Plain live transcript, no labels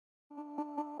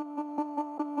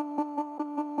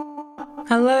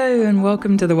Hello and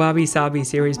welcome to the Wabi Sabi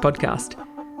series podcast,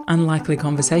 unlikely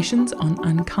conversations on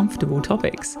uncomfortable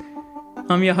topics.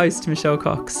 I'm your host, Michelle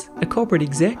Cox, a corporate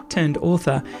exec turned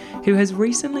author who has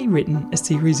recently written a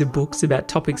series of books about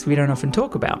topics we don't often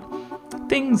talk about.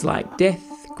 Things like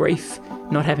death, grief,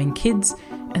 not having kids,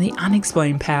 and the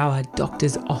unexplained power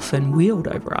doctors often wield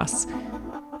over us.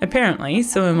 Apparently,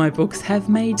 some of my books have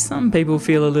made some people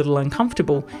feel a little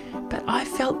uncomfortable, but I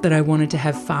felt that I wanted to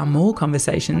have far more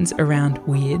conversations around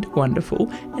weird,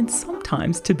 wonderful, and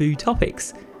sometimes taboo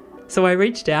topics. So I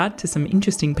reached out to some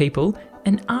interesting people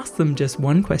and asked them just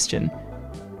one question.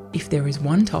 If there is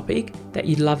one topic that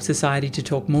you'd love society to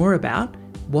talk more about,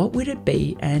 what would it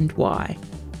be and why?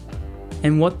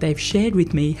 And what they've shared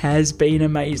with me has been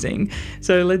amazing.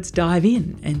 So let's dive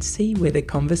in and see where the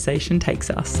conversation takes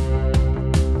us.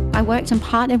 I worked and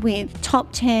partnered with top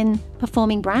 10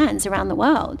 performing brands around the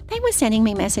world. They were sending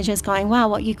me messages going, wow,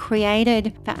 what you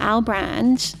created for our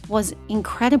brand was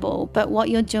incredible, but what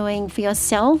you're doing for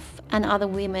yourself and other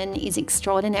women is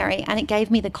extraordinary. And it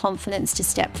gave me the confidence to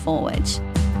step forward.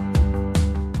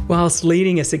 Whilst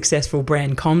leading a successful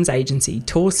brand comms agency,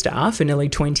 Torstar, for nearly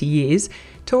 20 years,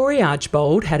 Tori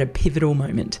Archbold had a pivotal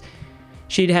moment.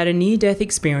 She'd had a near-death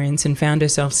experience and found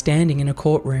herself standing in a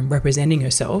courtroom representing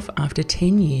herself after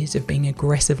 10 years of being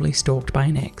aggressively stalked by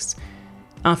an ex.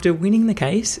 After winning the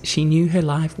case, she knew her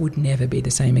life would never be the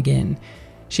same again.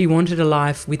 She wanted a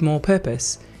life with more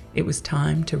purpose. It was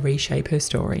time to reshape her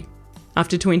story.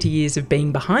 After 20 years of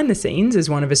being behind the scenes as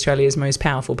one of Australia's most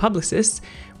powerful publicists,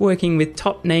 working with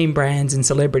top name brands and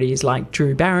celebrities like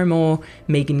Drew Barrymore,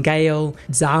 Megan Gale,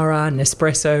 Zara,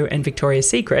 Nespresso and Victoria's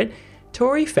Secret,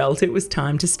 Tori felt it was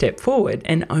time to step forward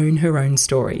and own her own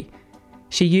story.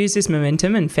 She used this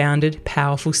momentum and founded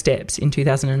Powerful Steps in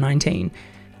 2019,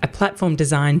 a platform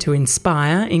designed to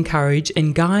inspire, encourage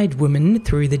and guide women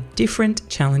through the different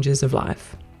challenges of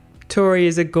life. Tori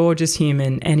is a gorgeous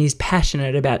human and is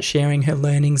passionate about sharing her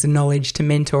learnings and knowledge to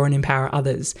mentor and empower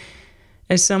others.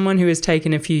 As someone who has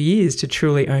taken a few years to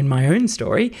truly own my own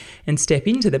story and step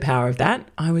into the power of that,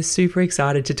 I was super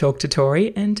excited to talk to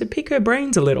Tori and to pick her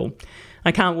brains a little.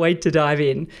 I can't wait to dive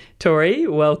in. Tori,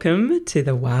 welcome to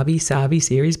the Wabi Sabi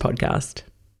series podcast.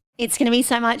 It's going to be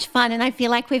so much fun, and I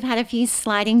feel like we've had a few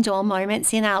sliding door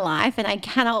moments in our life, and I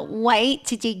cannot wait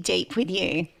to dig deep with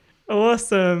you.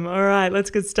 Awesome. All right, let's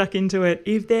get stuck into it.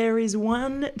 If there is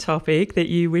one topic that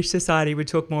you wish society would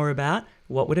talk more about,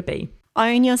 what would it be?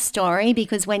 Own your story,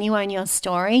 because when you own your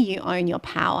story, you own your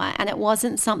power. And it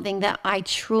wasn't something that I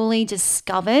truly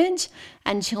discovered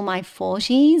until my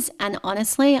 40s. And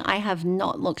honestly, I have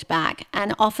not looked back.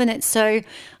 And often it's so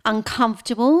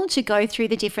uncomfortable to go through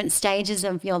the different stages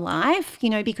of your life,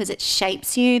 because it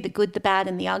shapes you, the good, the bad,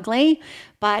 and the ugly.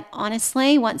 But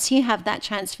honestly, once you have that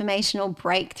transformational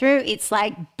breakthrough, it's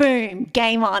like, boom,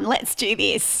 game on, let's do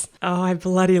this. Oh, I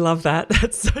bloody love that.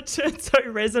 It so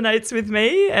resonates with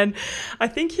me. And I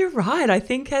think you're right. I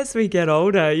think as we get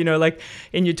older, like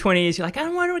in your 20s, you're like, I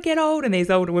don't want to get old. And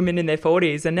these older women in their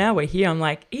 40s. And now we're here. I'm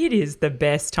like, it is the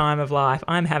best time of life.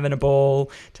 I'm having a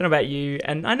ball. Don't know about you.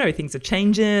 And I know things are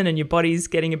changing and your body's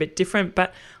getting a bit different,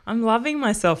 but I'm loving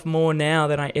myself more now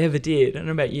than I ever did. I don't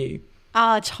know about you.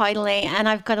 Oh, totally. And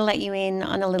I've got to let you in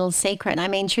on a little secret. I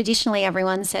mean, traditionally,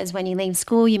 everyone says when you leave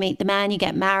school, you meet the man, you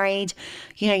get married,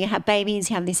 you have babies,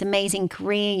 you have this amazing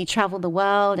career, you travel the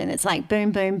world, and it's like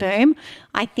boom, boom, boom.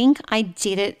 I think I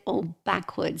did it all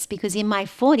backwards, because in my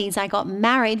 40s, I got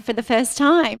married for the first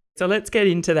time. So let's get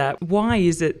into that. Why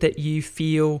is it that you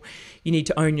feel you need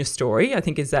to own your story? I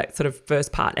think is that sort of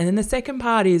first part. And then the second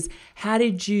part is, how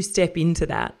did you step into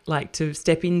that, like to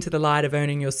step into the light of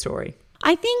owning your story?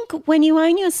 I think when you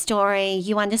own your story,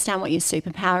 you understand what your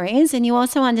superpower is, and you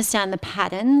also understand the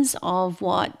patterns of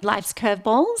what life's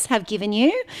curveballs have given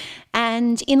you.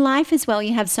 And in life as well,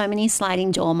 you have so many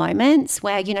sliding door moments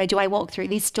where, do I walk through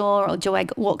this door or do I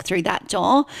walk through that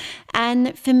door?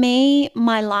 And for me,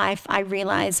 my life, I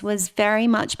realized, was very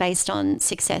much based on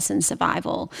success and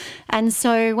survival. And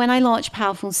so when I launched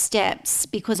Powerful Steps,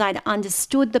 because I'd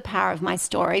understood the power of my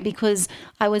story, because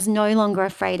I was no longer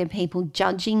afraid of people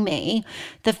judging me,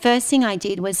 the first thing I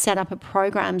did was set up a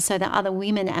program so that other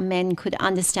women and men could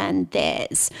understand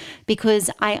theirs. Because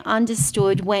I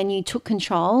understood when you took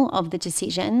control of the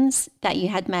decisions that you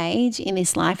had made in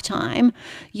this lifetime,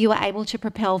 you were able to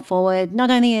propel forward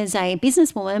not only as a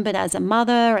businesswoman, but as a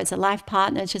mother, as a life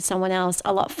partner to someone else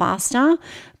a lot faster,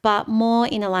 but more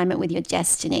in alignment with your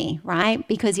destiny, right?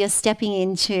 Because you're stepping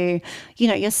into,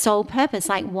 your soul purpose.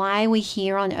 Like, why are we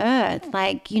here on earth?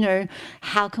 Like,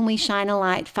 how can we shine a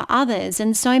light for others?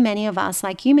 And so many of us,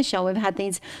 like you, Michelle, we've had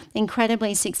these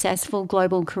incredibly successful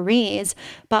global careers,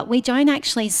 but we don't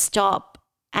actually stop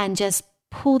and just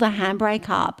pull the handbrake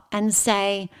up and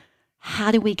say,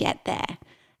 how do we get there?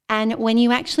 And when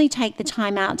you actually take the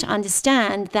time out to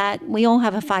understand that we all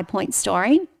have a 5-point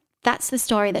story, that's the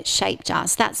story that shaped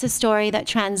us. That's the story that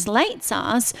translates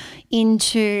us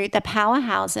into the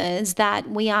powerhouses that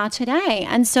we are today.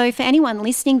 And so for anyone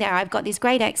listening there, I've got this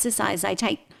great exercise I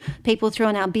take people through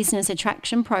on our business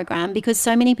attraction program, because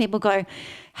so many people go,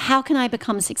 how can I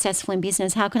become successful in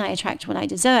business? How can I attract what I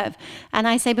deserve? And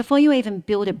I say, before you even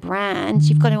build a brand,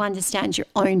 you've got to understand your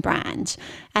own brand.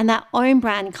 And that own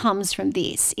brand comes from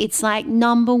this. It's like,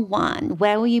 number one,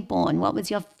 where were you born? What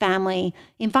was your family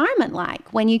environment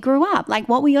like when you grew up? Like,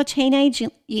 what were your teenage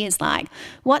years like?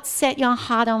 What set your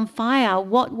heart on fire?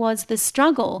 What was the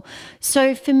struggle?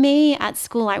 So for me at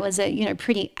school, I was a,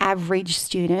 pretty average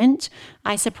student.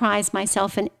 I surprised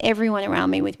myself and everyone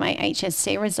around me with my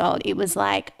HSC result. It was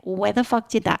like, where the fuck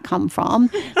did that come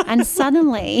from? And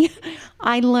suddenly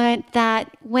I learned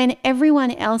that when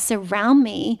everyone else around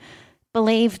me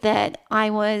believed that I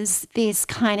was this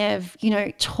kind of,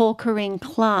 talker in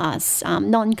class,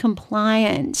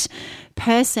 non-compliant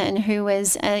person who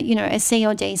was, a C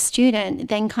or D student,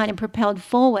 then kind of propelled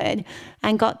forward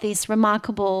and got this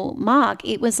remarkable mark,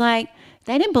 it was like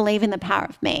they didn't believe in the power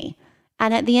of me.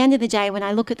 And at the end of the day, when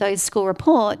I look at those school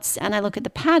reports and I look at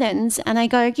the patterns and I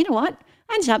go, you know what?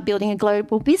 I ended up building a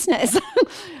global business.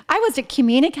 I was a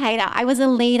communicator. I was a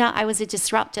leader. I was a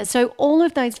disruptor. So all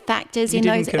of those factors in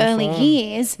those early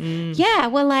years,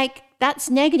 were like,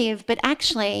 that's negative, but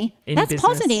actually that's business.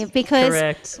 Positive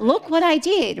because look what I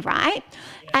did, right?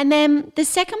 And then the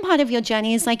second part of your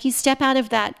journey is like you step out of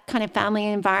that kind of family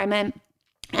environment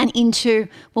and into,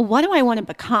 well, what do I want to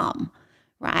become?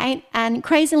 Right. And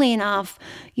crazily enough,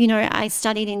 I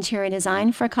studied interior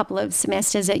design for a couple of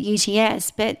semesters at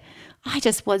UTS, but I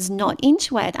just was not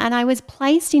into it. And I was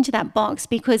placed into that box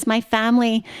because my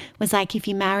family was like, if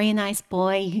you marry a nice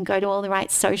boy, you can go to all the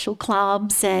right social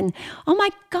clubs and, oh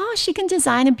my gosh, you can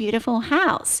design a beautiful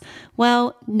house.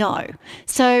 Well, no.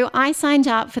 So I signed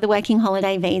up for the working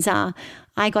holiday visa.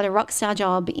 I got a rock star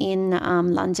job in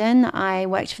London. I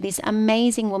worked for this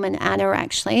amazing woman, Anna,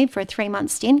 actually, for a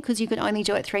 3-month stint because you could only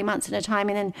do it 3 months at a time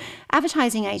in an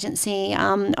advertising agency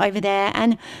over there.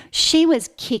 And she was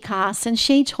kick-ass and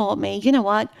she taught me, you know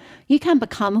what? You can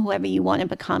become whoever you want to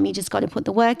become. You just got to put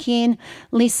the work in,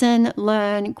 listen,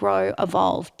 learn, grow,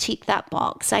 evolve, tick that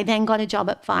box. I then got a job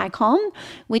at Viacom,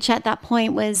 which at that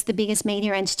point was the biggest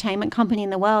media entertainment company in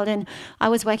the world. And I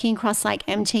was working across like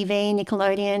MTV,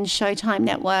 Nickelodeon, Showtime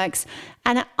networks.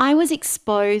 And I was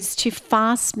exposed to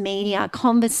fast media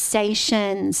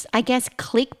conversations, I guess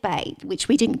clickbait, which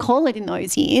we didn't call it in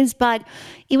those years, but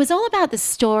it was all about the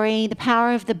story, the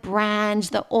power of the brand,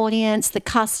 the audience, the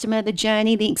customer, the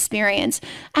journey, the experience.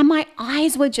 And my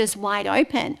eyes were just wide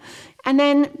open. And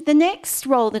then the next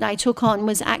role that I took on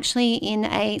was actually in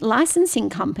a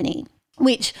licensing company,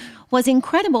 which was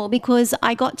incredible because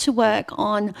I got to work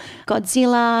on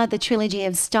Godzilla, the trilogy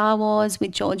of Star Wars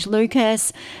with George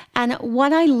Lucas. And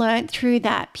what I learned through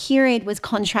that period was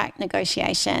contract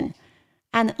negotiation.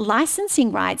 And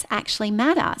licensing rights actually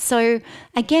matter. So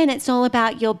again, it's all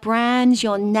about your brand,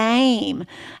 your name.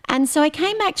 And so I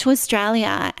came back to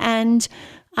Australia and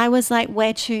I was like,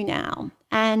 where to now?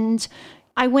 And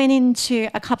I went into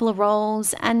a couple of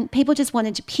roles and people just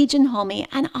wanted to pigeonhole me.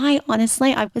 And I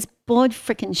was bored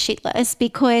freaking shitless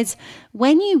because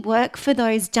when you work for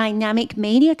those dynamic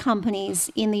media companies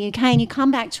in the UK and you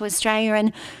come back to Australia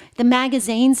and the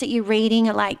magazines that you're reading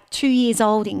are like 2 years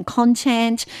old in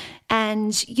content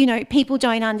and, people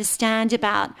don't understand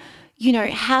about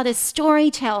how to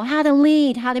storytell, how to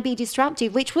lead, how to be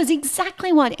disruptive, which was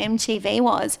exactly what MTV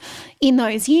was in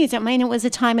those years. I mean, it was a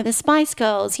time of the Spice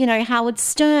Girls, Howard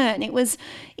Stern. It was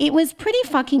pretty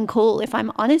fucking cool, if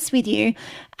I'm honest with you.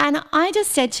 And I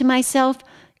just said to myself,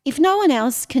 if no one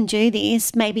else can do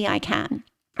this, maybe I can.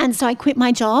 And so I quit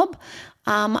my job.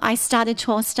 I started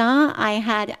Torstar. I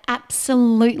had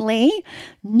absolutely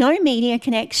no media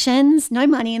connections, no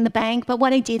money in the bank, but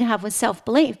what I did have was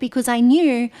self-belief because I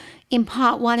knew in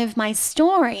part one of my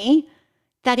story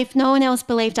that if no one else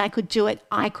believed I could do it,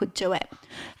 I could do it.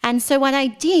 And so what I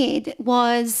did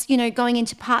was, going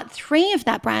into part 3 of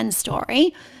that brand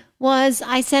story was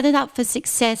I set it up for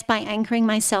success by anchoring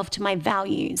myself to my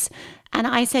values. And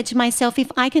I said to myself,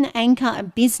 if I can anchor a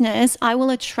business, I will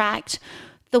attract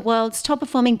the world's top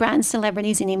performing brand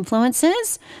celebrities and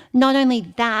influencers. Not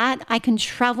only that, I can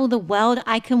travel the world.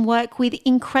 I can work with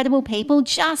incredible people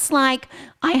just like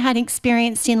I had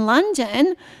experienced in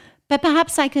London, but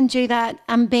perhaps I can do that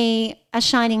and be a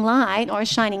shining light or a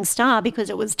shining star, because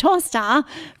it was Torstar,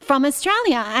 from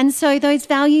Australia. And so those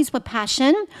values were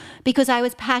passion, because I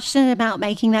was passionate about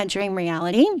making that dream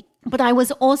reality. But I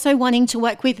was also wanting to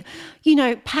work with,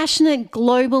 passionate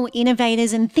global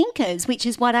innovators and thinkers, which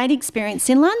is what I'd experienced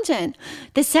in London.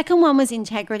 The second one was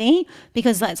integrity,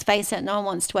 because let's face it, no one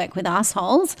wants to work with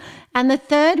assholes. And the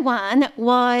third one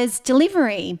was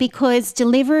delivery, because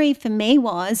delivery for me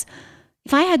was,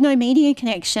 if I had no media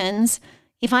connections,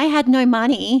 if I had no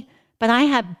money, but I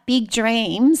had big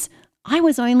dreams, I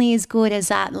was only as good as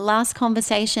that last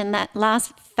conversation, that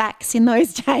last fax in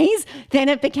those days. Then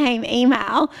it became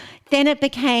email. Then it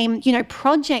became,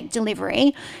 project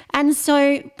delivery. And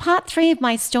so part 3 of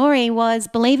my story was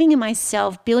believing in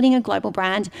myself, building a global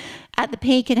brand. At the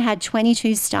peak, it had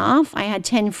 22 staff. I had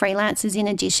 10 freelancers in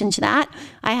addition to that.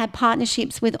 I had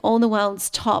partnerships with all the world's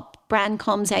top brand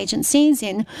comms agencies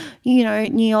in,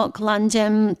 New York,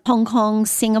 London, Hong Kong,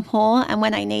 Singapore. And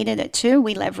when I needed it too,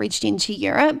 we leveraged into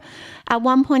Europe. At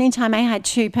one point in time, I had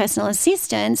 2 personal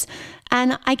assistants.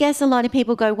 And I guess a lot of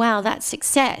people go, wow, that's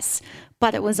success.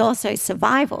 But it was also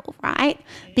survival, right?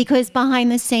 Because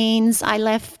behind the scenes, I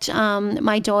left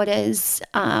my daughter's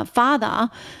father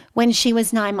when she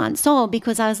was 9 months old,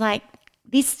 because I was like,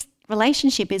 this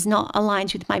relationship is not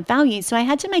aligned with my values. So I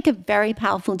had to make a very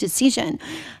powerful decision.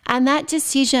 And that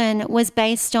decision was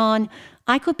based on,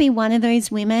 I could be one of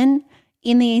those women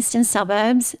in the eastern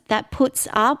suburbs that puts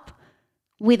up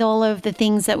with all of the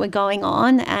things that were going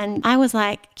on. And I was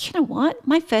like, you know what?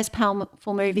 My first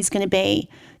powerful move is going to be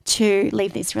to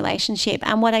leave this relationship.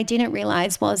 And what I didn't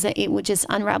realize was that it would just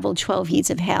unravel 12 years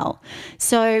of hell.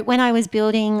 So when I was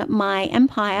building my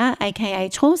empire, aka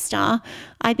Torstar,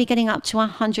 I'd be getting up to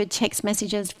 100 text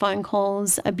messages, phone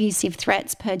calls, abusive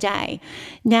threats per day.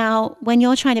 Now, when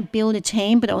you're trying to build a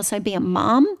team, but also be a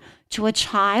mom to a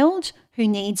child who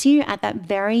needs you at that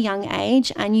very young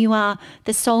age, and you are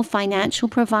the sole financial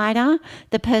provider,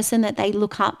 the person that they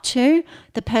look up to,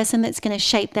 the person that's going to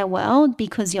shape their world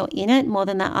because you're in it more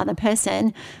than that other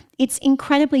person, it's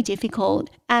incredibly difficult.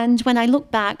 And when I look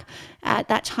back at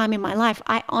that time in my life,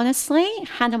 I honestly,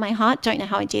 hand on my heart, don't know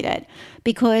how I did it,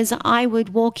 because I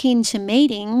would walk into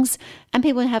meetings and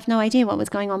people would have no idea what was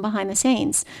going on behind the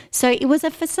scenes. So it was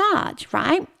a facade,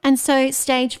 right? And so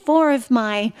stage 4 of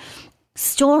my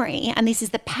story, and this is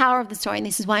the power of the story, and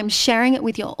this is why I'm sharing it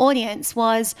with your audience,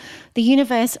 was the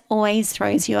universe always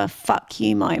throws you a fuck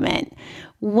you moment.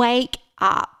 Wake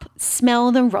up,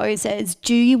 smell the roses.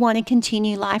 Do you want to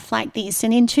continue life like this?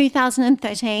 And in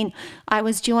 2013, I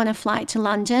was due on a flight to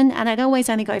London, and I'd always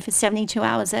only go for 72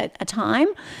 hours at a time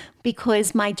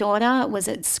because my daughter was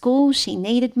at school. She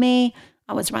needed me.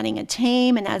 I was running a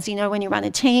team, and as you know, when you run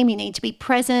a team, you need to be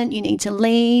present, you need to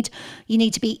lead, you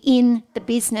need to be in the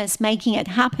business, making it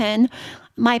happen.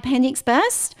 My appendix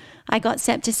burst. I got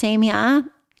septicemia.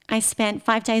 I spent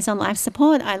 5 days on life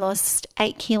support. I lost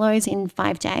 8 kilos in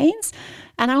 5 days,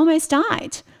 and I almost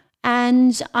died.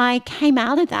 And I came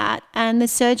out of that, and the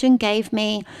surgeon gave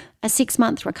me a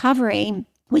 6-month recovery,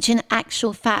 which in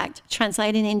actual fact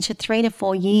translated into 3 to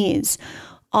 4 years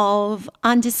of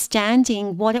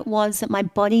understanding what it was that my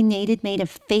body needed me to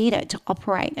feed it to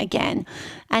operate again.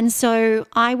 And so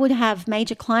I would have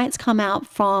major clients come out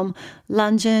from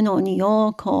London or New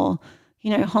York or,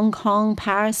 Hong Kong,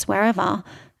 Paris, wherever,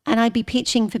 and I'd be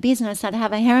pitching for business. I'd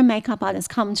have a hair and makeup artist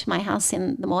come to my house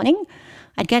in the morning.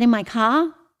 I'd get in my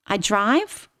car, I'd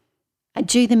drive, I'd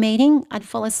do the meeting, I'd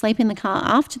fall asleep in the car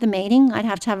after the meeting, I'd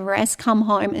have to have a rest, come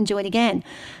home and do it again.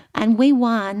 And we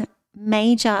won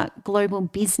major global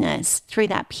business through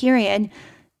that period.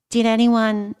 Did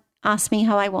anyone ask me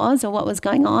how I was or what was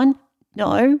going on?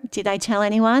 No. Did I tell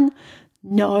anyone?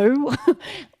 No.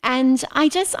 And I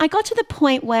got to the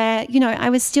point where, I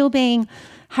was still being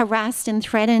harassed and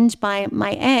threatened by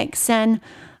my ex. And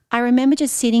I remember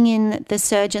just sitting in the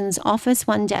surgeon's office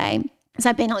one day, because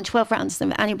I'd been on 12 rounds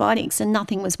of antibiotics and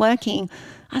nothing was working.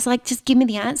 I was like, just give me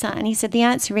the answer. And he said, the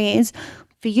answer is,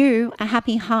 for you, a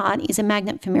happy heart is a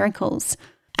magnet for miracles.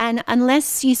 And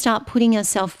unless you start putting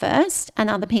yourself first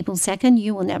and other people second,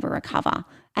 you will never recover.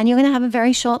 And you're going to have a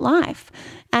very short life.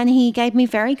 And he gave me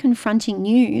very confronting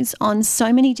news on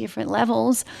so many different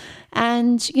levels.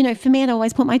 And, for me, I'd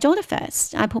always put my daughter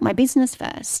first. I put my business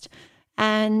first.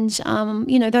 And,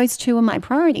 those two were my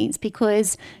priorities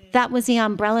because that was the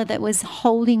umbrella that was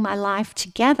holding my life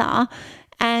together.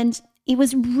 And it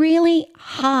was really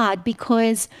hard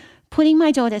because putting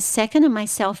my daughter second and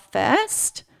myself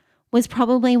first was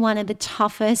probably one of the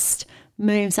toughest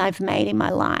moves I've made in my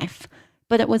life.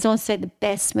 But it was also the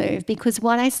best move because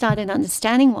what I started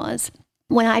understanding was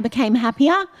when I became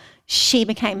happier, she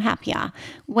became happier.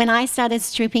 When I started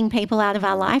stripping people out of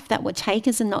our life that were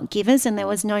takers and not givers, and there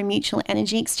was no mutual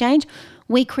energy exchange,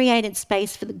 we created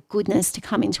space for the goodness to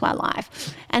come into our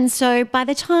life. And so by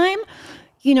the time,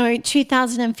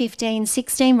 2015,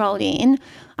 16 rolled in,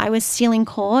 I was still in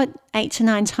court 8 to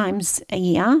 9 times a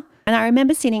year. And I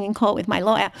remember sitting in court with my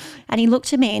lawyer, and he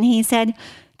looked at me and he said,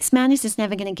 this man is just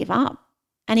never going to give up.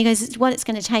 And he goes, what it's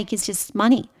going to take is just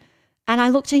money. And I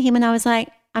looked at him and I was like,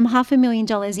 I'm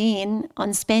 $500,000 in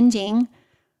on spending.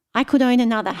 I could own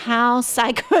another house.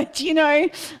 I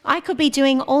could be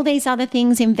doing all these other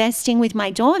things, investing with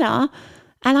my daughter.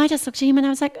 And I just looked at him and I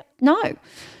was like, no.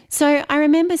 So I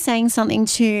remember saying something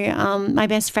to my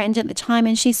best friend at the time,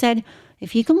 and she said,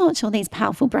 if you can launch all these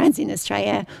powerful brands in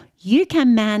Australia, you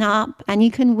can man up and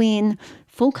you can win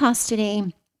full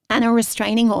custody and a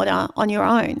restraining order on your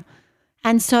own.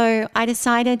 And so I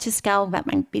decided to scale back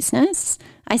my business.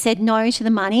 I said no to the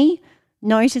money,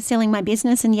 no to selling my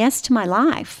business, and yes to my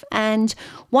life. And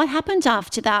what happened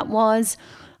after that was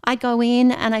I'd go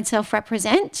in and I'd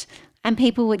self-represent, and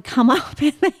people would come up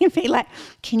and they'd be like,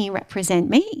 can you represent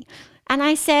me? And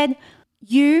I said,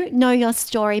 you know your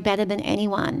story better than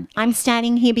anyone. I'm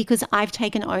standing here because I've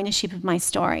taken ownership of my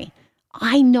story.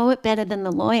 I know it better than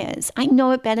the lawyers. I know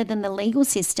it better than the legal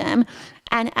system.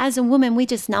 And as a woman, we're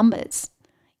just numbers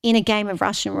in a game of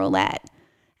Russian roulette.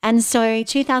 And so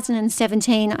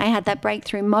 2017, I had that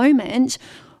breakthrough moment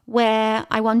where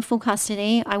I won full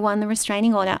custody. I won the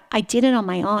restraining order. I did it on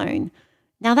my own.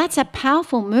 Now that's a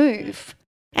powerful move.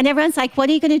 And everyone's like, what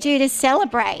are you going to do to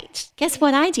celebrate? Guess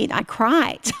what I did? I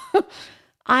cried.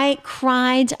 I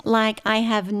cried like I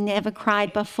have never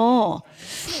cried before.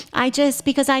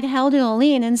 Because I'd held it all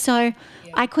in. And so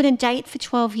I couldn't date for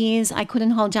 12 years. I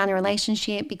couldn't hold down a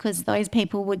relationship because those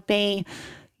people would be,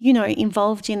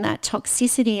 involved in that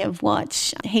toxicity of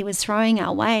what he was throwing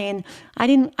our way. And I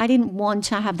didn't want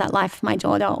to have that life for my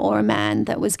daughter or a man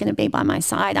that was going to be by my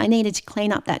side. I needed to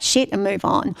clean up that shit and move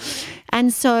on.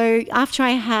 And so after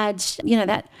I had,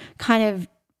 that kind of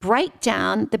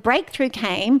breakdown, the breakthrough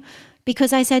came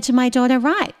because I said to my daughter,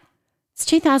 right, it's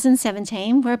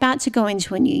 2017. We're about to go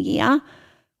into a new year.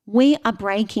 We are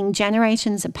breaking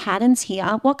generations of patterns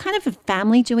here. What kind of a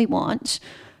family do we want?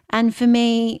 And for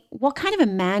me, what kind of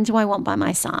a man do I want by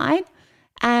my side?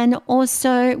 And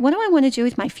also, what do I want to do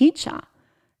with my future?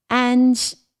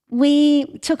 And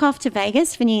we took off to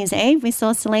Vegas for New Year's Eve. We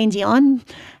saw Celine Dion.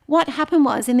 What happened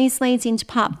was, and this leads into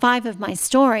part 5 of my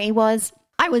story, was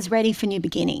I was ready for new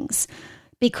beginnings,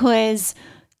 because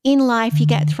in life you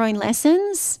get thrown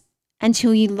lessons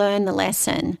until you learn the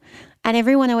lesson. And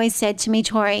everyone always said to me,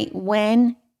 Tori,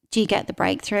 when do you get the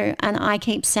breakthrough? And I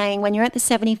keep saying, when you're at the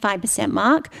 75%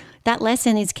 mark, that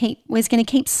lesson was going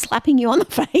to keep slapping you on the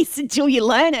face until you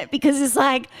learn it, because it's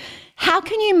like, how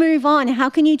can you move on? How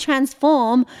can you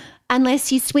transform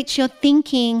unless you switch your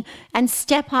thinking and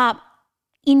step up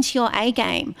into your A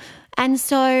game? And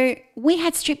so we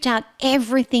had stripped out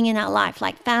everything in our life,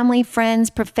 like family, friends,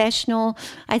 professional.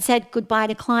 I'd said goodbye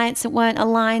to clients that weren't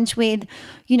aligned with,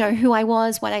 who I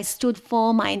was, what I stood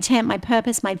for, my intent, my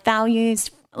purpose, my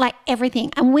values, like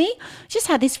everything. And we just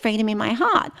had this freedom in my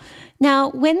heart.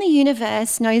 Now, when the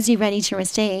universe knows you're ready to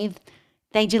receive,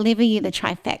 they deliver you the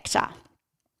trifecta.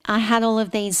 I had all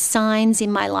of these signs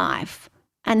in my life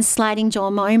and sliding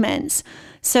door moments.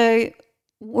 So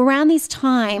around this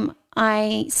time,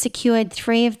 I secured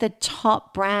 3 of the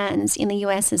top brands in the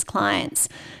US as clients.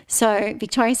 So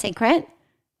Victoria's Secret, $1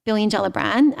 billion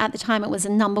brand. At the time, it was the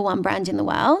 #1 brand in the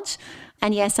world.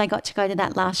 And yes, I got to go to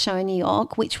that last show in New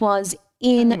York, which was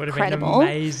incredible. It would have been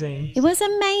amazing. It was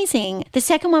amazing. The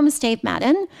second one was Steve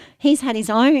Madden. He's had his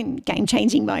own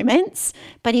game-changing moments,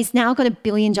 but he's now got a $1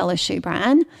 billion shoe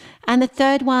brand. And the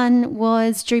third one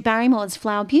was Drew Barrymore's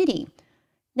Flower Beauty.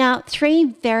 Now, 3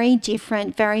 very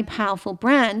different, very powerful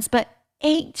brands, but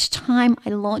each time I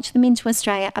launched them into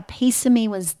Australia, a piece of me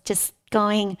was just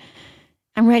going,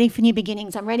 I'm ready for new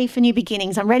beginnings. I'm ready for new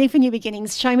beginnings. I'm ready for new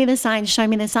beginnings. Show me the signs. Show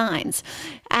me the signs.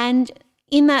 And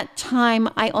in that time,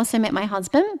 I also met my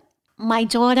husband. My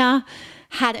daughter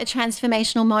had a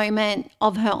transformational moment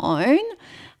of her own.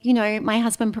 My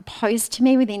husband proposed to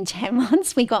me within 10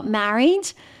 months. We got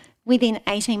married within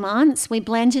 18 months. We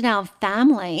blended our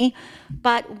family.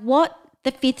 But what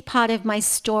the 5th part of my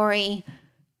story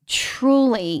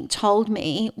truly told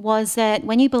me was that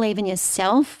when you believe in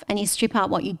yourself and you strip out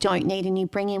what you don't need and you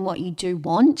bring in what you do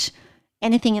want,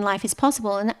 anything in life is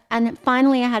possible. And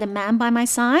finally, I had a man by my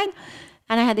side,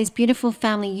 and I had this beautiful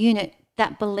family unit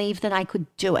that believed that I could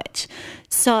do it.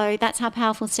 So that's how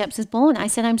Powerful Steps was born. I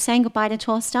said, I'm saying goodbye to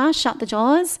Torstar, shut the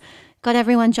doors. got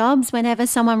everyone jobs. Whenever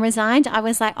someone resigned, I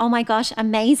was like, oh my gosh,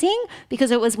 amazing,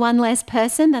 because it was one less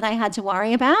person that I had to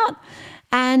worry about.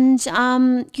 And,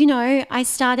 I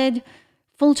started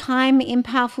full-time in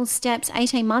Powerful Steps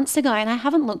 18 months ago, and I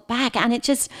haven't looked back. And it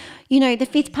just, the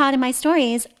fifth part of my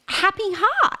story is happy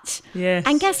heart. Yes.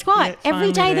 And guess what? Yeah,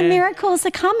 every day the miracles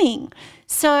are coming.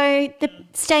 So the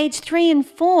stage 3 and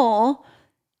 4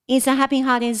 is a happy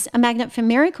heart is a magnet for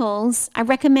miracles. I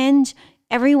recommend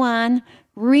everyone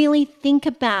really think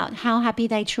about how happy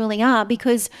they truly are,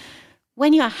 because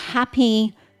when you're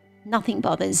happy, nothing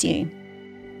bothers you.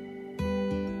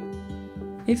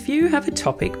 If you have a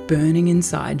topic burning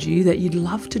inside you that you'd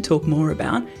love to talk more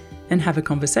about and have a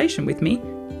conversation with me,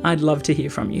 I'd love to hear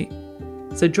from you.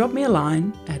 So drop me a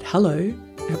line at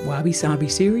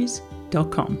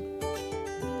hello@wabisabiseries.com.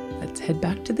 Let's head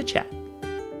back to the chat.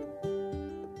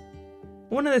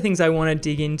 One of the things I want to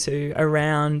dig into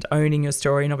around owning your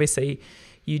story, and obviously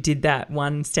you did that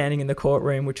one standing in the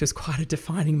courtroom, which was quite a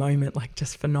defining moment, like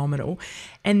just phenomenal.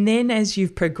 And then as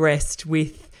you've progressed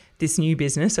with this new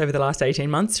business over the last 18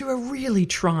 months through a really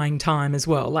trying time as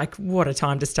well. Like, what a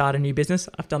time to start a new business.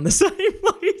 I've done the same.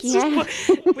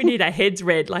 We need our heads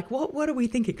read. Like, what are we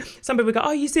thinking? Some people go,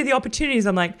 oh, you see the opportunities.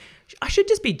 I'm like, I should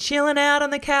just be chilling out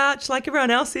on the couch like everyone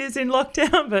else is in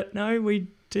lockdown. But no, we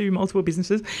do multiple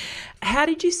businesses. How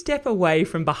did you step away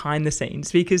from behind the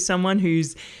scenes? Because someone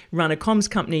who's run a comms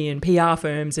company and PR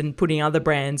firms and putting other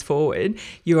brands forward,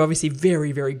 you're obviously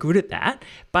very, very good at that.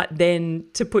 But then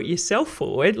to put yourself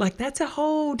forward, like that's a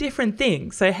whole different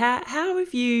thing. So how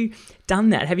have you done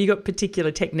that? Have you got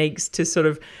particular techniques to sort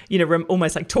of,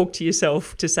 almost like talk to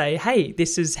yourself to say, hey,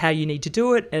 this is how you need to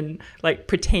do it, and like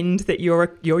pretend that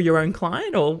you're your own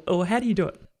client, or how do you do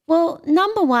it? Well,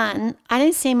 number one, I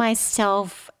don't see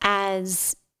myself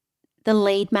as the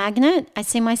lead magnet. I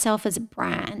see myself as a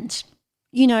brand.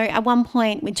 At one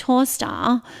point with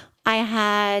Tourstar, I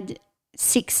had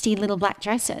 60 little black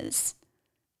dresses.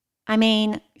 I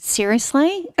mean,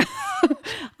 seriously?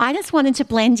 I just wanted to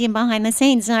blend in behind the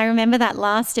scenes. And I remember that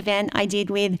last event I did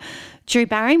with Drew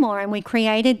Barrymore, and we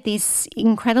created this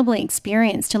incredible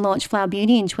experience to launch Flower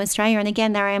Beauty into Australia. And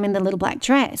again, there I am in the little black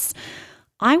dress.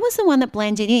 I was the one that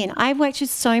blended in. I've worked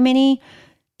with so many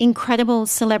incredible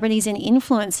celebrities and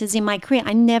influencers in my career.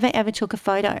 I never ever took a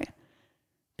photo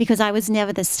because I was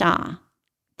never the star.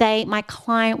 My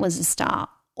client was the star,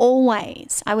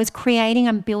 always. I was creating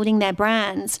and building their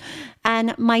brands.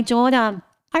 And my daughter,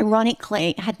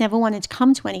 ironically, had never wanted to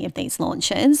come to any of these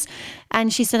launches.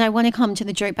 And she said, I want to come to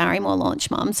the Drew Barrymore launch,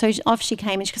 Mum. So off she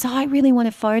came and she goes, I really want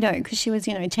a photo, because she was,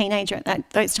 a teenager at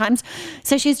those times.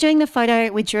 So she's doing the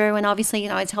photo with Drew, and obviously,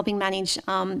 it's helping manage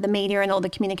the media and all the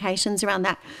communications around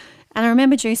that. And I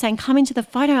remember Drew saying, come into the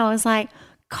photo. I was like,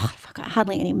 God, I've got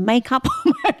hardly any makeup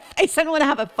on my face. I don't want to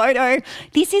have a photo.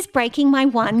 This is breaking my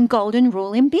one golden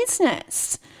rule in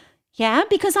business. Yeah,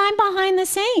 because I'm behind the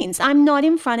scenes. I'm not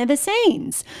in front of the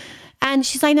scenes. And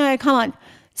she's like, no, come on.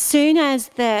 Soon as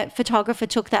the photographer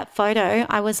took that photo,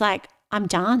 I was like, I'm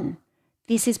done.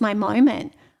 This is my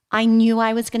moment. I knew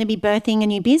I was going to be birthing a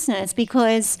new business,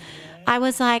 because I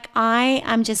was like, I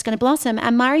am just going to blossom.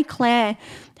 And Marie Claire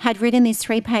had written this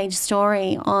 3-page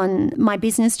story on my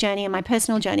business journey and my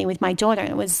personal journey with my daughter.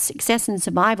 It was Success and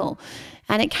Survival.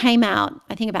 And it came out,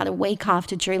 I think, about a week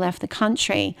after Drew left the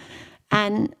country.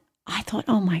 And I thought,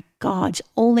 oh my God,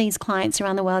 all these clients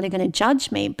around the world are going to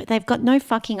judge me, but they've got no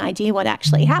fucking idea what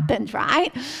actually happened,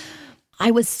 right?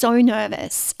 I was so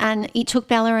nervous, and it took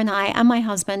Bella and I and my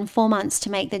husband 4 months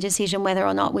to make the decision whether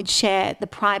or not we'd share the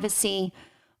privacy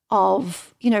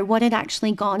of, what had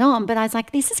actually gone on. But I was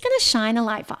like, this is going to shine a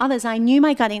light for others. I knew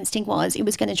my gut instinct was it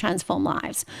was going to transform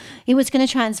lives. It was going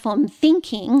to transform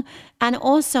thinking. And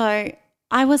also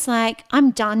I was like,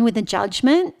 I'm done with the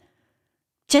judgment.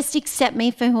 Just accept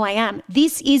me for who I am.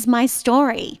 This is my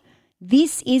story.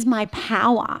 This is my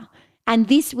power. And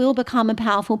this will become a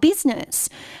powerful business.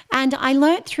 And I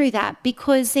learned through that,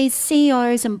 because these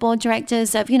CEOs and board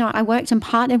directors of, I worked and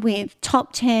partnered with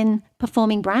top 10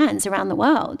 performing brands around the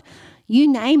world.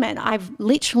 You name it, I've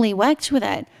literally worked with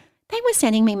it. They were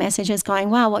sending me messages going,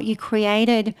 wow, what you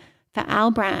created for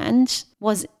our brand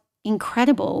was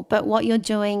incredible, but what you're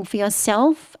doing for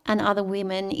yourself and other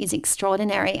women is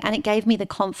extraordinary. And it gave me the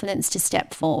confidence to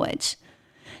step forward.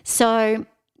 So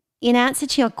in answer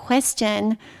to your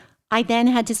question, I then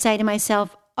had to say to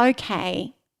myself,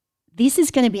 okay, this is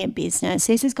going to be a business.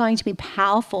 This is going to be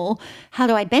powerful. How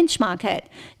do I benchmark it?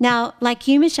 Now, like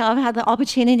you, Michelle, I've had the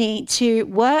opportunity to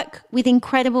work with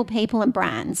incredible people and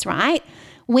brands, right?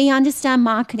 We understand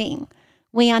marketing.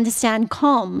 We understand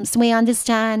comms. We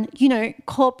understand,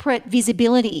 corporate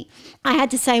visibility. I had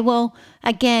to say, well,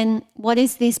 again, what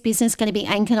is this business going to be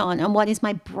anchored on, and what is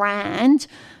my brand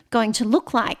going to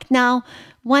look like? Now,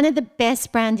 one of the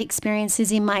best brand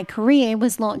experiences in my career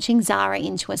was launching Zara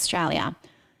into Australia.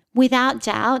 Without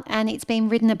doubt, and it's been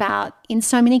written about in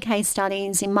so many case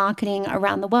studies in marketing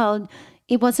around the world,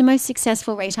 it was the most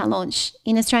successful retail launch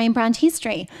in Australian brand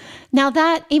history. Now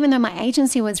that, even though my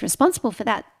agency was responsible for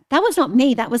that was not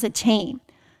me, that was a team.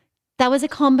 That was a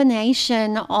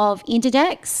combination of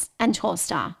Interdex and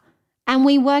Torstar. And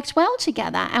we worked well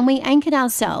together and we anchored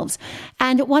ourselves.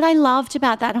 And what I loved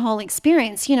about that whole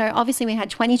experience, obviously we had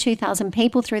 22,000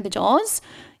 people through the doors.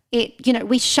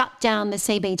 We shut down the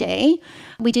CBD.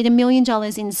 We did $1 million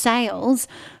in sales.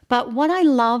 But what I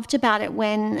loved about it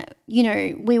when,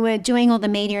 we were doing all the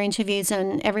media interviews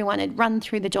and everyone had run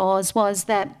through the doors was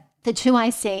that the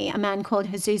 2IC, a man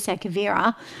called Jesus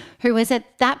Echeverria, who was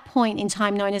at that point in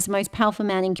time known as the most powerful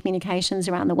man in communications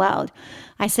around the world.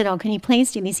 I said, can you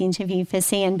please do this interview for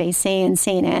CNBC and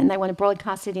CNN? They want to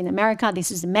broadcast it in America. This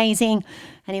is amazing.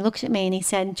 And he looked at me and he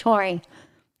said, Tori,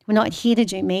 we're not here to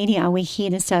do media. We're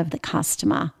here to serve the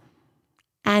customer.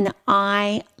 And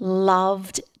I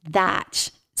loved that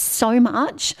so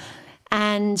much.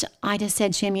 And I just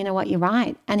said to him, you know what, you're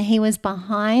right. And he was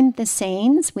behind the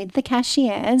scenes with the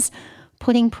cashiers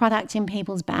putting product in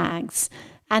people's bags.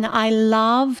 And I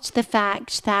loved the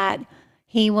fact that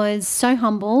he was so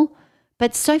humble,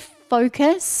 but so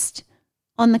focused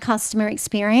on the customer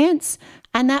experience.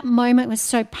 And that moment was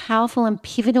so powerful and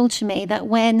pivotal to me that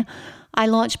when I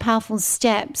launched Powerful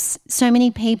Steps, so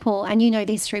many people, and you know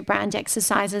this through brand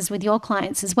exercises with your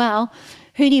clients as well,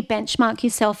 who do you benchmark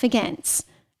yourself against?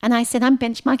 And I said, I'm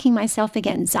benchmarking myself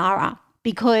against Zara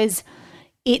because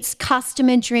it's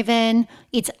customer driven,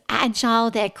 it's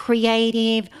agile, they're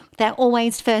creative, they're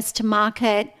always first to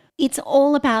market. It's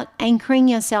all about anchoring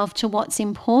yourself to what's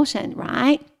important,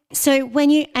 right? So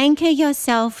when you anchor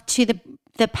yourself to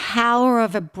the power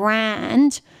of a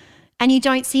brand and you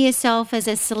don't see yourself as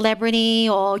a celebrity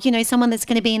or, someone that's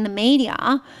going to be in the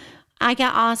media, I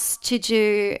get asked to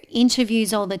do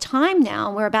interviews all the time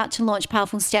now. We're about to launch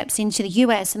Powerful Steps into the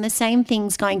US and the same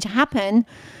thing's going to happen.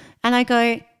 And I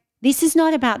go, this is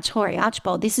not about Tori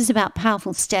Archbold. This is about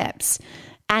Powerful Steps.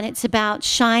 And it's about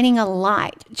shining a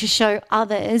light to show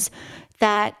others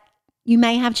that you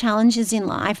may have challenges in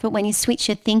life, but when you switch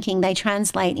your thinking, they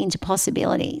translate into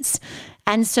possibilities.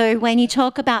 And so when you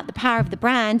talk about the power of the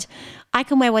brand, I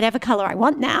can wear whatever color I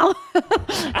want now.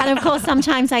 And of course,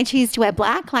 sometimes I choose to wear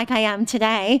black like I am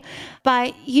today.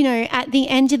 But, at the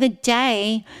end of the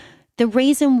day, the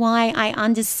reason why I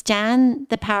understand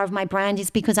the power of my brand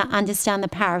is because I understand the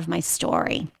power of my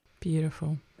story.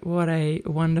 Beautiful. What a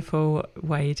wonderful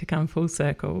way to come full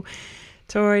circle.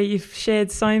 Tori, you've shared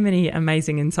so many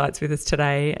amazing insights with us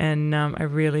today, and I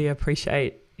really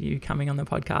appreciate you coming on the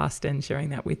podcast and sharing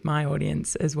that with my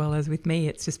audience as well as with me.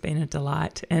 It's just been a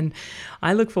delight, and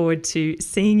I look forward to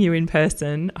seeing you in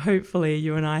person. Hopefully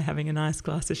you and I having a nice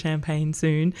glass of champagne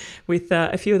soon with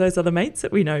a few of those other mates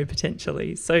that we know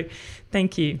potentially. So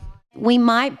thank you. We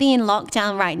might be in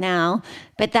lockdown right now,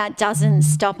 but that doesn't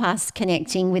stop us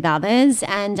connecting with others.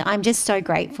 And I'm just so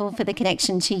grateful for the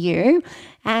connection to you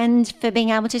and for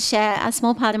being able to share a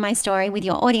small part of my story with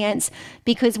your audience,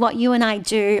 because what you and I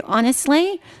do,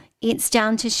 honestly, it's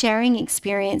down to sharing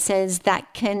experiences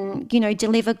that can,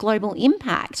 deliver global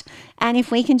impact. And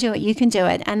if we can do it, you can do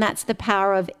it. And that's the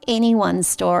power of anyone's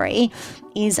story,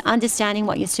 is understanding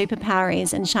what your superpower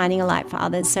is and shining a light for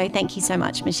others. So thank you so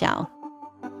much, Michelle.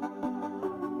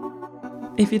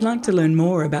 If you'd like to learn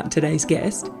more about today's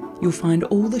guest, you'll find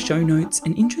all the show notes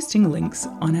and interesting links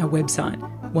on our website,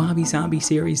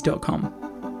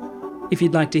 wabisabiseries.com. If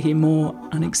you'd like to hear more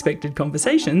unexpected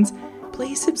conversations,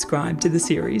 please subscribe to the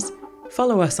series,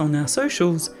 follow us on our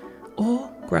socials,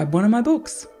 or grab one of my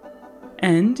books.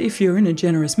 And if you're in a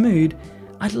generous mood,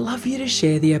 I'd love you to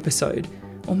share the episode,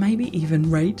 or maybe even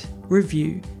rate,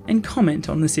 review, and comment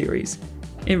on the series.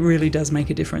 It really does make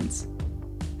a difference.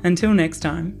 Until next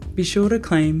time, be sure to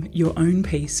claim your own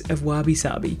piece of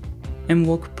wabi-sabi and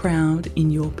walk proud in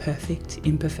your perfect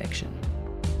imperfection.